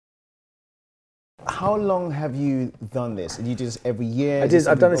how long have you done this? And you do this every year?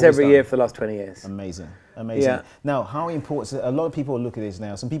 I've done this every year for the last 20 years. Amazing, amazing. Yeah. Now, how important, a lot of people look at this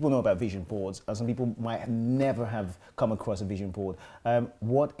now, some people know about vision boards, some people might never have come across a vision board.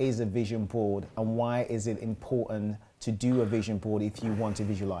 What is a vision board and why is it important to do a vision board if you want to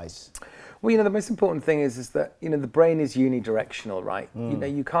visualize? Well, the most important thing is that, the brain is unidirectional, right?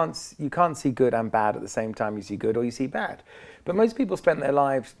 You can't see good and bad at the same time. You see good or you see bad. But most people spend their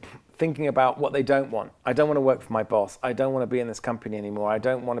lives thinking about what they don't want. I don't want to work for my boss. I don't want to be in this company anymore. I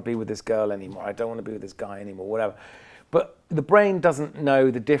don't want to be with this girl anymore. I don't want to be with this guy anymore, whatever. But the brain doesn't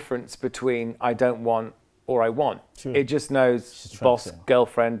know the difference between I don't want or I want. Sure. It just knows boss,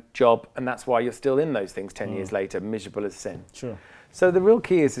 girlfriend, job, and that's why you're still in those things 10 years later, miserable as sin. Sure. So the real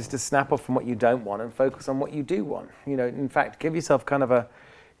key is to snap off from what you don't want and focus on what you do want. In fact, give yourself kind of a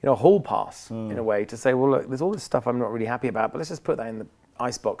hall pass in a way to say, well, look, there's all this stuff I'm not really happy about, but let's just put that in the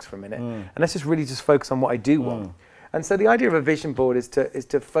icebox for a minute, and let's just really focus on what I do want. And so the idea of a vision board is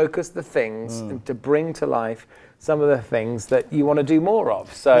to focus the things and to bring to life some of the things that you want to do more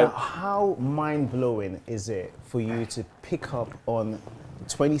of. So now, how mind-blowing is it for you to pick up on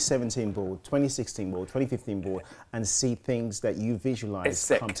 2017 board, 2016 board, 2015 board, and see things that you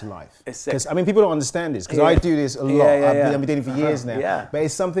visualize come to life? It's sick. I mean, people don't understand this because I do this a lot. I've been doing it for years now. Yeah. But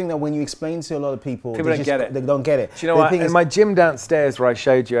it's something that when you explain to a lot of people don't get it. They don't get it. Do you know what? In my gym downstairs where I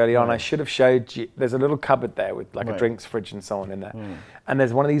showed you earlier on, I should have showed you, there's a little cupboard there with like a drinks fridge and so on in there. And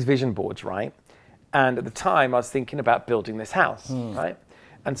there's one of these vision boards, right? And at the time I was thinking about building this house, right?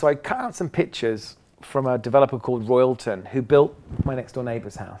 And so I cut out some pictures from a developer called Royalton who built my next door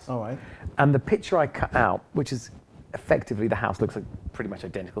neighbor's house. All right. And the picture I cut out, which is effectively the house looks like pretty much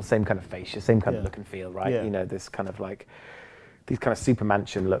identical, same kind of fascia, same kind of look and feel, right? Yeah. This kind of like, these kind of super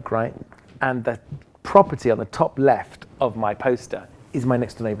mansion look, right? And the property on the top left of my poster is my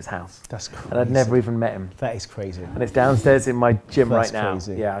next door neighbor's house. That's crazy. And I'd never even met him. That is crazy. And it's downstairs in my gym right now.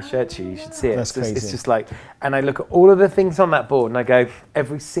 Crazy. Yeah, I'll show it to you. You should see it. That's crazy. It's just like, and I look at all of the things on that board and I go,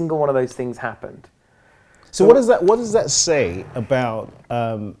 every single one of those things happened. So what does that say about?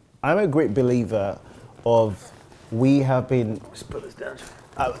 I'm a great believer of we have been. Just put this down.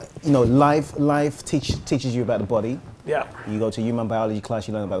 Life teaches you about the body. Yeah. You go to a human biology class,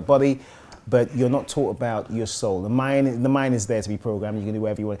 you learn about the body, but you're not taught about your soul. The mind is there to be programmed. You can do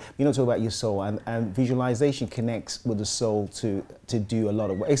whatever you want. You're not taught about your soul, and visualization connects with the soul to do a lot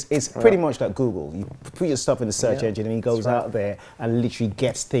of work. It's pretty much like Google. You put your stuff in the search engine, and it goes out there and literally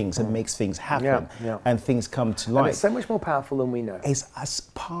gets things and makes things happen, and things come to life. And it's so much more powerful than we know. It's as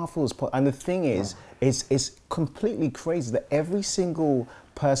powerful as possible. And the thing is, it's completely crazy that every single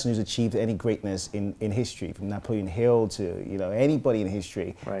person who's achieved any greatness in history, from Napoleon Hill to anybody in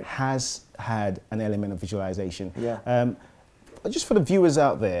history, has had an element of visualization. Yeah. Just for the viewers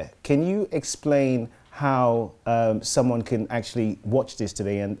out there, can you explain how someone can actually watch this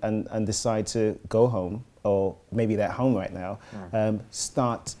today and decide to go home, or maybe they're at home right now,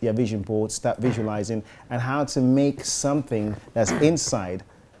 start your vision board, start visualizing, and how to make something that's inside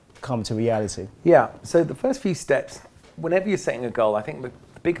come to reality? Yeah, so the first few steps, whenever you're setting a goal, I think the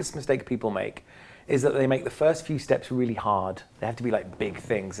biggest mistake people make is that they make the first few steps really hard. They have to be like big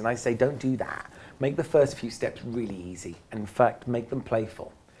things. And I say, don't do that. Make the first few steps really easy. And in fact, make them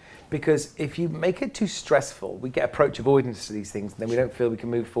playful. Because if you make it too stressful, we get approach avoidance to these things, and then we don't feel we can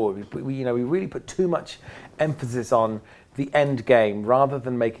move forward. We really put too much emphasis on the end game rather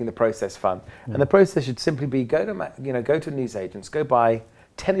than making the process fun. And the process should simply be go to newsagents, go buy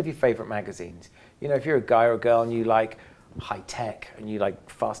 10 of your favorite magazines. If you're a guy or a girl and you like high tech and you like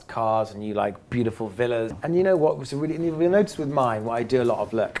fast cars and you like beautiful villas, and you know what was really, and you'll notice with mine, what I do a lot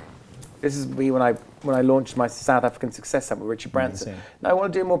of, look, this is me when I launched my South African Success Summit with Richard Branson. And I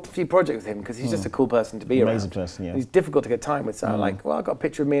want to do a few projects with him because he's just a cool person to be Amazing around. person, yeah. He's difficult to get time with, so I'm like, well, I've got a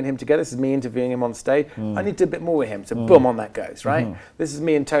picture of me and him together. This is me interviewing him on stage. I need to do a bit more with him, so boom, on that goes, right? This is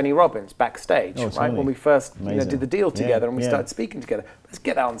me and Tony Robbins backstage, right? Tony. When we first did the deal together and we started speaking together. Let's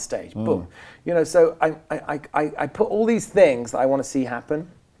get out on stage, boom. So I put all these things that I want to see happen,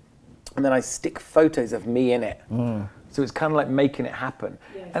 and then I stick photos of me in it. So it's kind of like making it happen.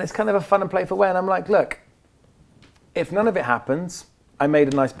 Yes. And it's kind of a fun and playful way. And I'm like, look, if none of it happens, I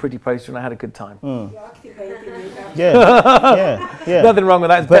made a nice pretty poster and I had a good time. Yeah. Nothing wrong with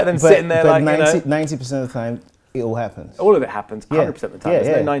that. It's better than sitting there like, 90% of the time, it all happens. All of it happens, 100% of the time. There's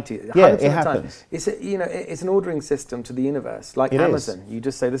no 90. 100% Yeah, of it the happens. time. It's an ordering system to the universe, like Amazon. You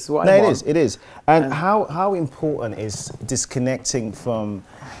just say, this is what I want. It is. And how important is disconnecting from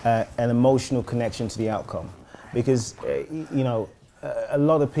an emotional connection to the outcome? Because, a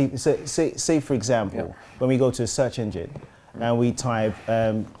lot of people, say for example, when we go to a search engine, and we type,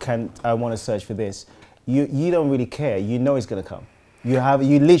 I want to search for this, you don't really care. You know it's going to come.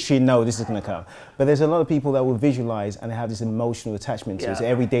 You literally know this is going to come. But there's a lot of people that will visualize and they have this emotional attachment to it. So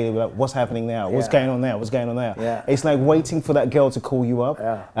every day they're like, what's happening now? What's going on now? What's going on now? Yeah. It's like waiting for that girl to call you up.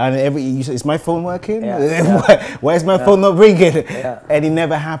 Yeah. And you say, is my phone working? Yeah. Why is my phone not ringing? Yeah. And it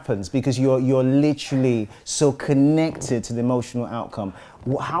never happens because you're literally so connected to the emotional outcome.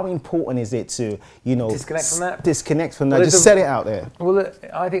 How important is it to, disconnect from that? Disconnect from that. Just set it out there. Well,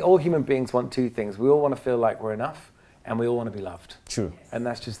 I think all human beings want two things. We all want to feel like we're enough. And we all want to be loved. True. And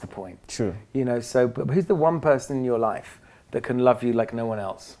that's just the point. True. But who's the one person in your life that can love you like no one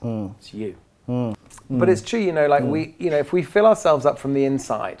else? It's you. But it's true, if we fill ourselves up from the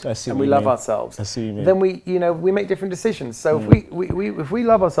inside and we love ourselves, then we make different decisions. So if we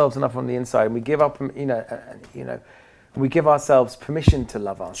love ourselves enough on the inside and we give up, we give ourselves permission to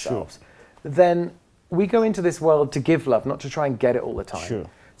love ourselves, then we go into this world to give love, not to try and get it all the time. Sure.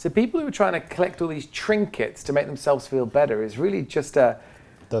 So people who are trying to collect all these trinkets to make themselves feel better is really just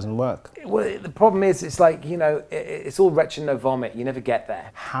doesn't work. Well, the problem is, it's like, it's all wretch and no vomit. You never get there.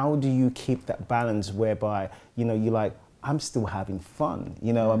 How do you keep that balance whereby, you're like, I'm still having fun.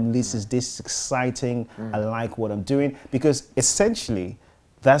 This is exciting. I like what I'm doing. Because essentially,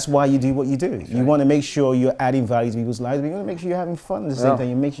 that's why you do what you do. You want to make sure you're adding value to people's lives, but you want to make sure you're having fun at the same time.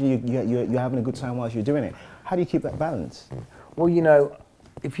 You make sure you're having a good time whilst you're doing it. How do you keep that balance? Well,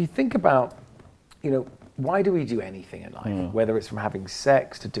 if you think about, why do we do anything in life? Whether it's from having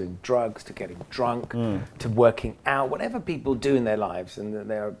sex, to doing drugs, to getting drunk, to working out, whatever people do in their lives, and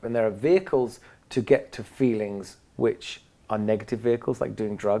there are vehicles to get to feelings which are negative vehicles, like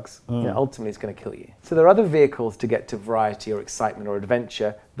doing drugs, ultimately it's going to kill you. So there are other vehicles to get to variety or excitement or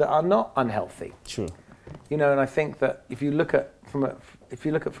adventure that are not unhealthy. Sure. And I think that if you look at from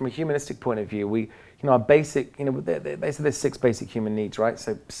a humanistic point of view, our basic, they say there's 6 basic human needs, right?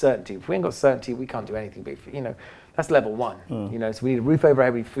 So certainty. If we ain't got certainty, we can't do anything. But that's level 1. So we need a roof over our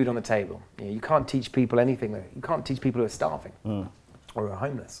head, we need food on the table. You can't teach people anything. You can't teach people who are starving or who are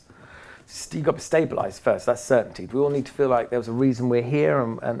homeless. You've got to stabilize first. That's certainty. We all need to feel like there was a reason we're here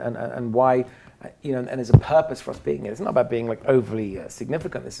and why, and there's a purpose for us being here. It's not about being like overly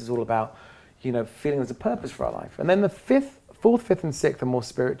significant. This is all about, feeling there's a purpose for our life. And then the 4th, 5th, and 6th are more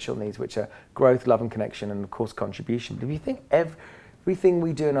spiritual needs, which are growth, love, and connection, and of course contribution. But if you think everything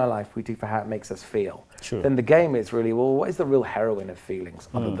we do in our life, we do for how it makes us feel, then the game is really, well, what is the real heroine of feelings,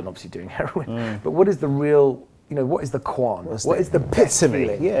 other than obviously doing heroin? But what is the real, what is the quan? What is the best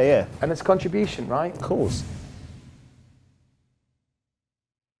feeling? Yeah. And it's contribution, right? Of course.